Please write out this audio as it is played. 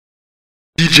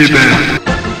DJ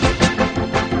Ben.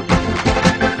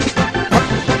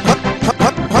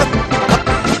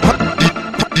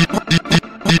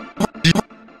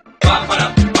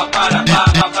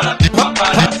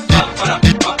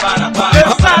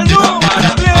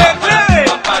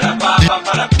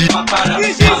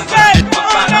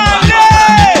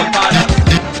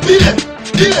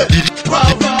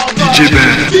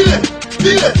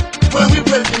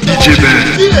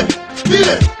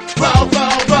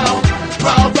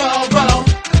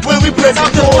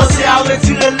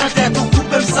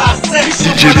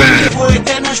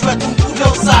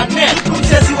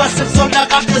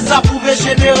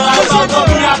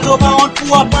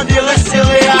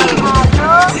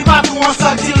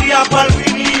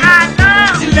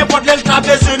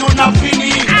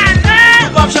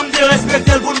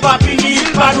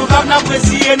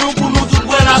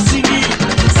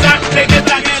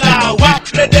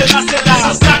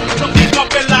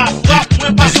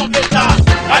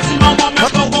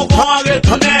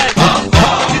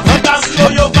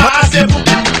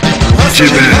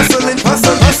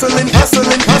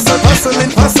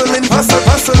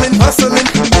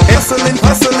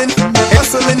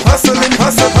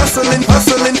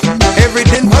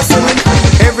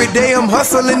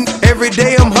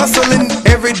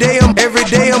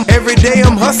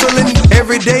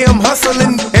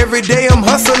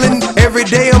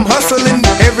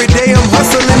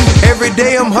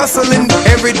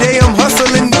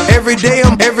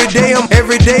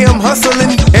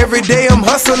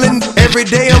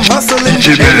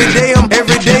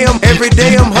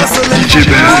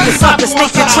 Suckers think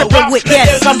you're tripping with,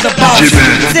 yes, I'm the boss.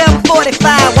 745,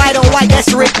 white on white, that's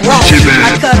Rick Ross.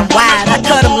 I cut them wide, I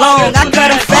cut them long, I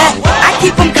cut them fat. I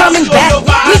keep them coming back,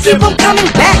 we keep them coming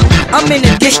back. I'm in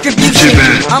the distribution,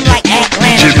 I'm like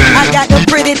Atlanta. I got the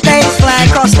pretty things flying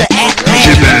across the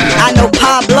Atlantic. I know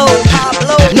Pablo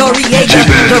Noriega,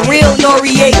 the real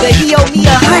Noriega. He owe me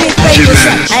 100 favors.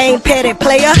 I ain't petty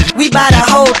player, we buy the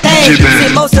whole thing.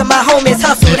 See, most of my homies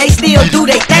hustle, they still do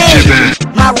they thing.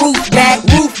 My roof back,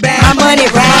 my money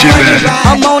ride.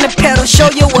 I'm on the pedal, show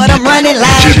you what I'm running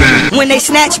like. When they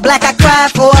snatch black, I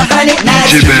cry for 100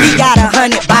 nights. We got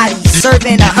 100 bodies,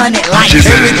 serving 100 lives.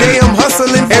 Every day I'm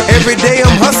hustling, every day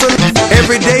I'm hustling,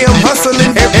 every day I'm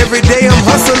hustling, every day I'm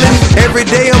hustling, every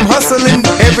day I'm hustling,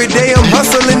 every day I'm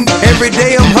hustling, every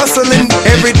day I'm hustling,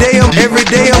 every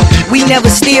day I'm. We never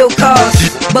steal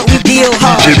cars, but we deal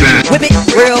hard. Whip it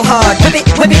real hard, whip it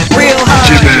real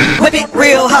hard, whip it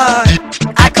real hard.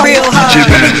 I real hard,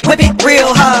 whip it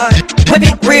real hard, whip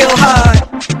it real hard.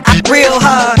 I real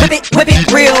hard, whip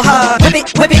it real hard, whip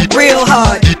it real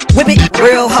hard, whip it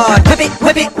real hard,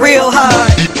 whip it real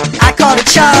hard. I call the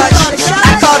charge,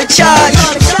 I call the charge,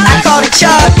 I call the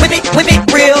charge, whip it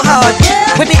real hard,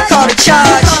 whip it call the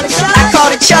charge, I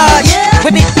call the charge,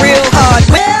 whip it real hard,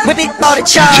 whip it call the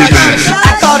charge,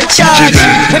 I call the charge,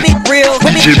 whip it real,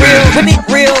 whip it real, whip it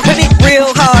real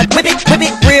hard, whip it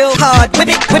real hard, whip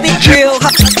it real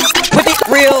hard.